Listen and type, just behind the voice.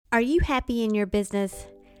Are you happy in your business?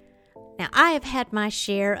 Now, I have had my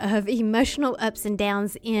share of emotional ups and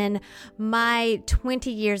downs in my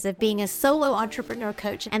 20 years of being a solo entrepreneur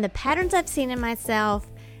coach, and the patterns I've seen in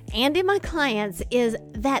myself and in my clients is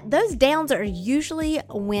that those downs are usually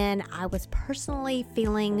when I was personally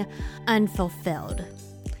feeling unfulfilled.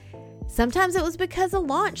 Sometimes it was because of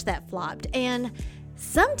launch that flopped, and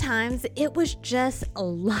sometimes it was just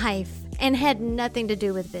life and had nothing to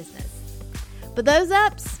do with business. But those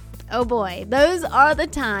ups, oh boy, those are the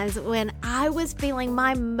times when I was feeling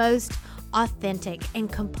my most authentic and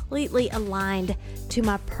completely aligned to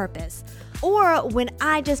my purpose, or when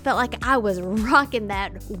I just felt like I was rocking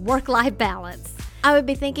that work-life balance. I would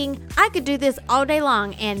be thinking I could do this all day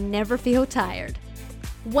long and never feel tired.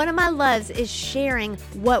 One of my loves is sharing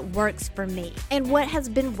what works for me and what has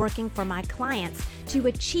been working for my clients to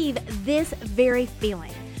achieve this very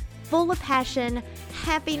feeling, full of passion,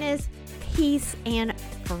 happiness, peace, and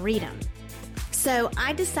freedom. So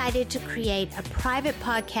I decided to create a private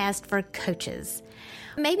podcast for coaches.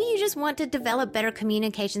 Maybe you just want to develop better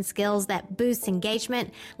communication skills that boosts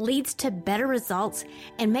engagement, leads to better results,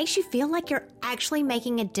 and makes you feel like you're actually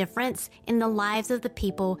making a difference in the lives of the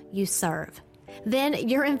people you serve. Then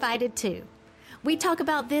you're invited too. We talk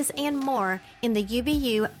about this and more in the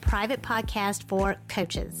UBU private podcast for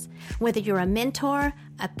coaches. Whether you're a mentor,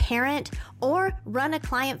 a parent, or run a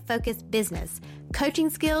client-focused business, coaching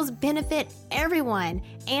skills benefit everyone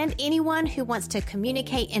and anyone who wants to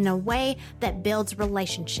communicate in a way that builds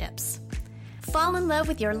relationships. Fall in love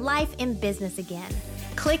with your life and business again.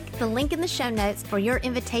 Click the link in the show notes for your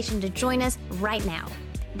invitation to join us right now.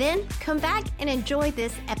 Then come back and enjoy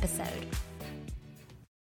this episode.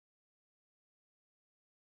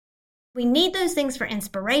 We need those things for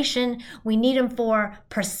inspiration. We need them for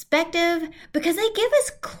perspective because they give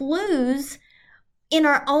us clues in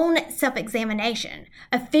our own self-examination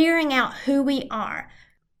of figuring out who we are.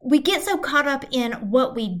 We get so caught up in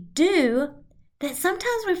what we do that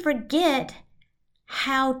sometimes we forget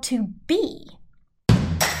how to be.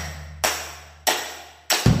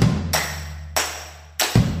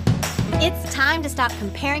 It's time to stop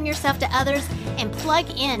comparing yourself to others and plug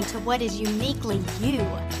in to what is uniquely you.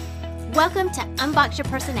 Welcome to Unbox Your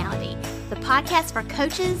Personality, the podcast for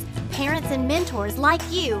coaches, parents, and mentors like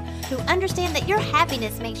you who understand that your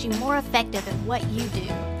happiness makes you more effective at what you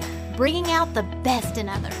do, bringing out the best in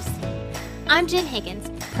others. I'm Jen Higgins,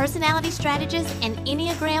 personality strategist and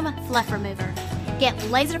Enneagram fluff remover. Get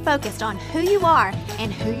laser focused on who you are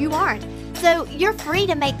and who you aren't, so you're free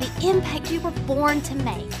to make the impact you were born to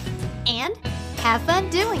make. And have fun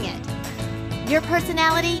doing it. Your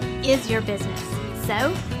personality is your business,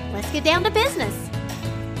 so let's get down to business.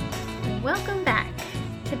 Welcome back.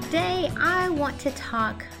 Today, I want to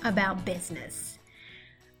talk about business.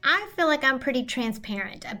 I feel like I'm pretty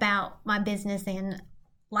transparent about my business and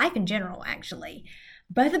life in general, actually.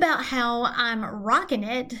 Both about how I'm rocking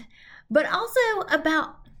it, but also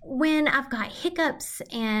about when I've got hiccups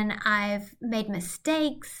and I've made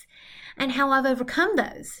mistakes and how I've overcome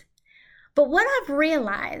those. But what I've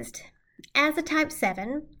realized as a type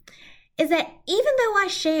 7 is that even though I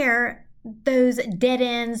share those dead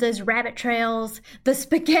ends, those rabbit trails, the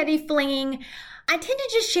spaghetti flinging, I tend to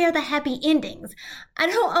just share the happy endings. I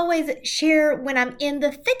don't always share when I'm in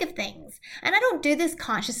the thick of things. And I don't do this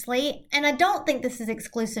consciously, and I don't think this is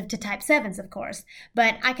exclusive to type 7s, of course,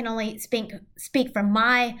 but I can only speak from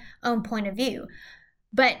my own point of view.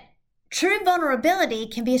 But true vulnerability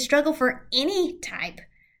can be a struggle for any type.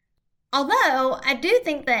 Although I do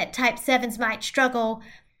think that type 7s might struggle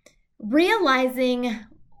realizing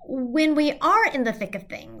when we are in the thick of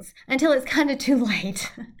things until it's kind of too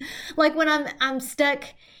late. Like when I'm stuck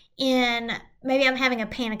in, maybe I'm having a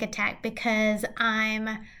panic attack because I'm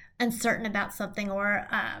uncertain about something or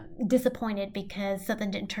disappointed because something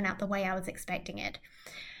didn't turn out the way I was expecting it.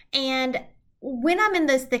 And when I'm in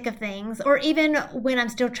those thick of things, or even when I'm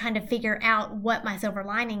still trying to figure out what my silver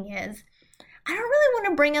lining is, I don't really want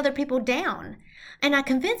to bring other people down. And I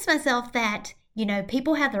convince myself that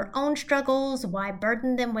people have their own struggles. Why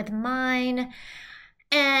burden them with mine?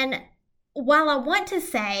 And while I want to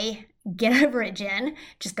say, get over it, Jen,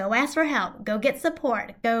 just go ask for help, go get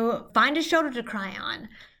support, go find a shoulder to cry on.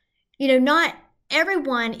 Not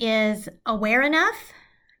everyone is aware enough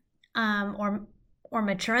or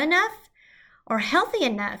mature enough or healthy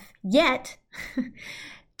enough yet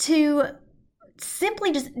to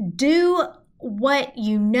simply just do what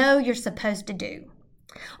you're supposed to do.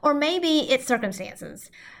 Or maybe it's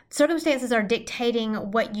circumstances. Circumstances are dictating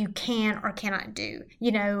what you can or cannot do,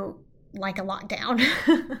 like a lockdown.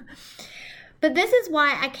 But this is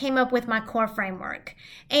why I came up with my core framework.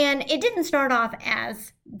 And it didn't start off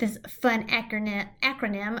as this fun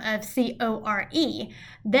acronym of CORE.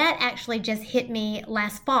 That actually just hit me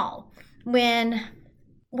last fall when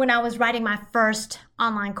I was writing my first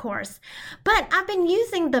online course. But I've been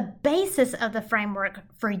using the basis of the framework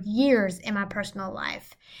for years in my personal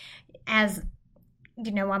life. As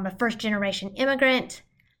you know, I'm a first-generation immigrant.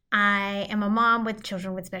 I am a mom with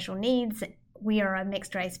children with special needs. We are a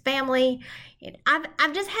mixed-race family.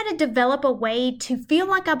 I've just had to develop a way to feel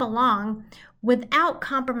like I belong without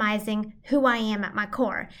compromising who I am at my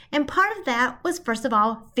core. And part of that was, first of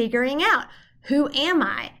all, figuring out who am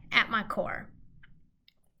I at my core.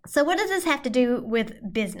 So what does this have to do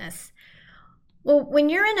with business? Well, when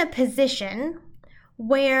you're in a position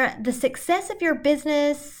where the success of your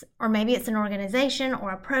business, or maybe it's an organization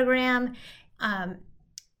or a program,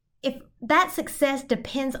 if that success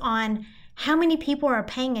depends on how many people are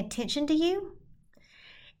paying attention to you,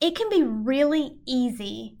 it can be really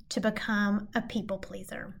easy to become a people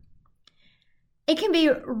pleaser. It can be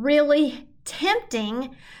really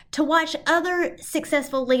tempting to watch other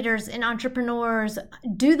successful leaders and entrepreneurs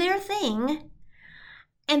do their thing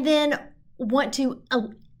and then want to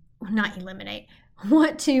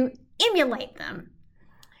emulate them.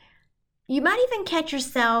 You might even catch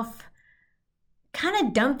yourself kind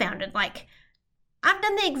of dumbfounded, like, I've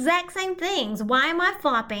done the exact same things. Why am I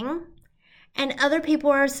flopping and other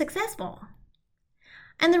people are successful?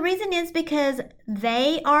 And the reason is because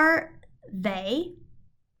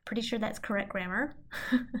pretty sure that's correct grammar.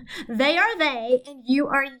 They are they and you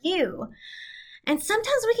are you. And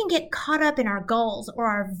sometimes we can get caught up in our goals or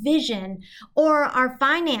our vision or our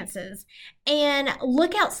finances and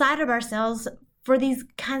look outside of ourselves for these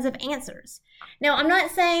kinds of answers. Now, I'm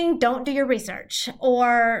not saying don't do your research,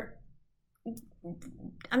 or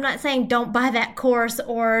I'm not saying don't buy that course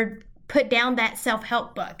or put down that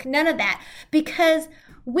self-help book. None of that, because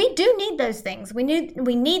we do need those things. We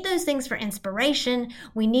need those things for inspiration.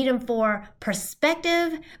 We need them for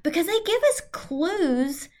perspective because they give us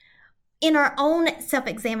clues in our own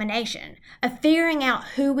self-examination of figuring out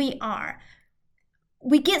who we are.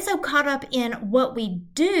 We get so caught up in what we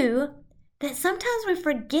do that sometimes we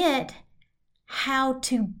forget how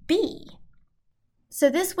to be. So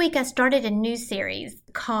this week I started a new series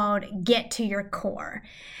called Get to Your Core.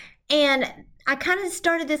 And I kind of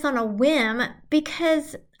started this on a whim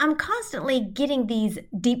because I'm constantly getting these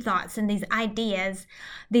deep thoughts and these ideas,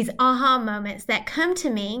 these aha moments that come to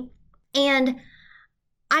me, and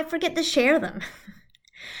I forget to share them.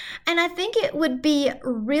 And I think it would be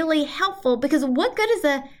really helpful because what good is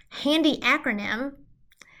a handy acronym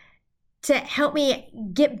to help me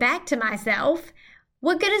get back to myself?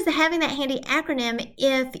 What good is having that handy acronym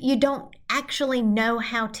if you don't actually know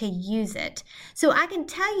how to use it? So I can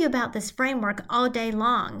tell you about this framework all day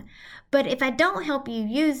long, but if I don't help you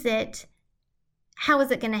use it, how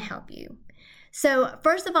is it going to help you? So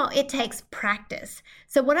first of all, it takes practice.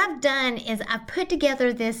 So what I've done is I've put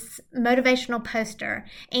together this motivational poster,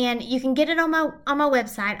 and you can get it on my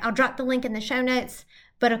website. I'll drop the link in the show notes,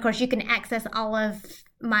 but of course you can access all of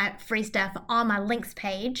my free stuff on my links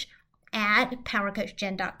page at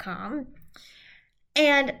powercoachjen.com.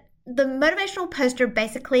 And the motivational poster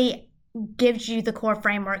basically gives you the core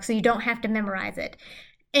framework so you don't have to memorize it.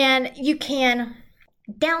 And you can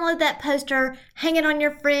download that poster, hang it on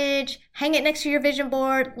your fridge, hang it next to your vision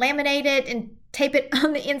board, laminate it, and tape it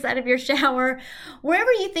on the inside of your shower,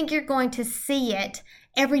 wherever you think you're going to see it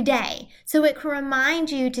every day. So it can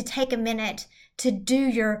remind you to take a minute to do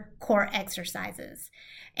your core exercises.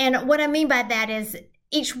 And what I mean by that is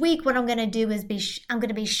each week what I'm going to do is I'm going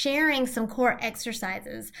to be sharing some core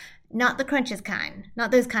exercises, not the crunches kind,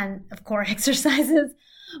 not those kind of core exercises,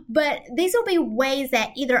 but these will be ways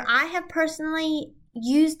that either I have personally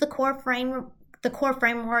used the core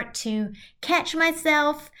framework to catch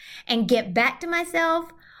myself and get back to myself,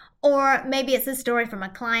 or maybe it's a story from a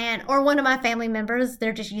client or one of my family members.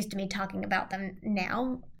 They're just used to me talking about them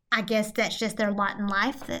now. I guess that's just their lot in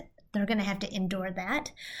life, that they're going to have to endure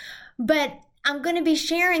that. But I'm going to be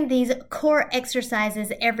sharing these core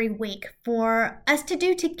exercises every week for us to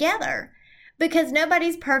do together, because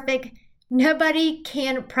nobody's perfect. Nobody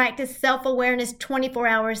can practice self-awareness 24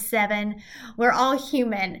 hours 7. We're all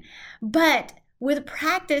human. But with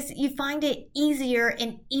practice, you find it easier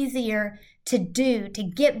and easier to do, to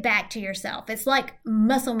get back to yourself. It's like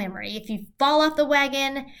muscle memory. If you fall off the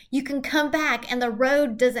wagon, you can come back, and the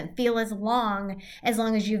road doesn't feel as long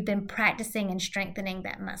as you've been practicing and strengthening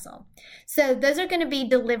that muscle. So those are going to be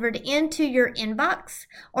delivered into your inbox,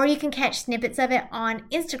 or you can catch snippets of it on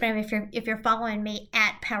Instagram if you're following me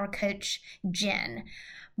at PowerCoachJen.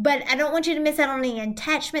 But I don't want you to miss out on any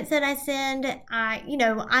attachments that I send. I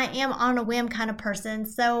am on a whim kind of person.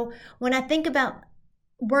 So when I think about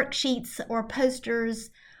worksheets or posters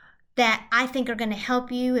that I think are going to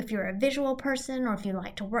help you if you're a visual person or if you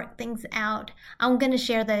like to work things out, I'm going to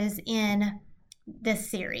share those in this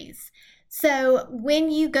series. So when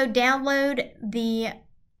you go download the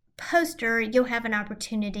poster, you'll have an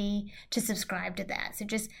opportunity to subscribe to that. So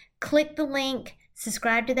just click the link,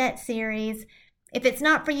 subscribe to that series. If it's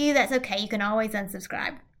not for you, that's okay. You can always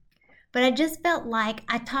unsubscribe. But I just felt like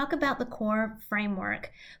I talk about the core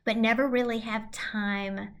framework, but never really have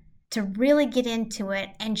time to really get into it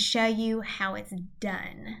and show you how it's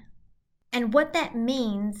done. And what that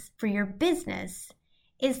means for your business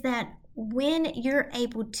is that when you're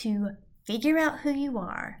able to figure out who you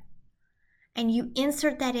are and you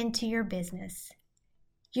insert that into your business,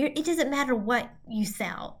 it doesn't matter what you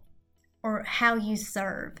sell or how you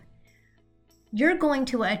serve. You're going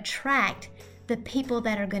to attract the people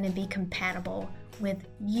that are going to be compatible with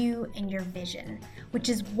you and your vision, which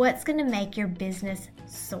is what's going to make your business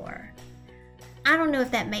soar. I don't know if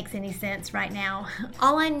that makes any sense right now.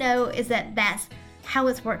 All I know is that that's how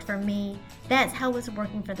it's worked for me. That's how it's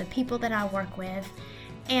working for the people that I work with.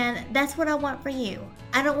 And that's what I want for you.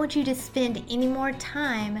 I don't want you to spend any more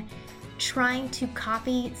time trying to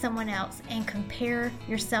copy someone else and compare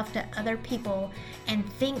yourself to other people and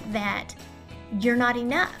think that you're not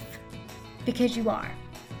enough, because you are.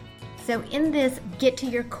 So in this Get to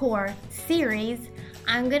Your Core series,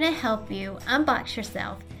 I'm going to help you unbox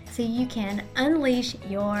yourself so you can unleash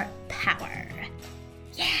your power.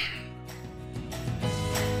 Yeah!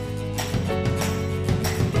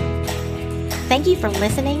 Thank you for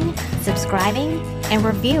listening, subscribing, and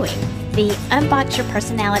reviewing the Unbox Your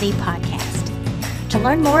Personality podcast. To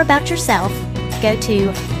learn more about yourself, go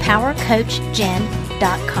to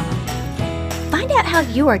powercoachjen.com. Find out how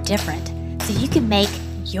you are different so you can make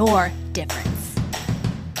your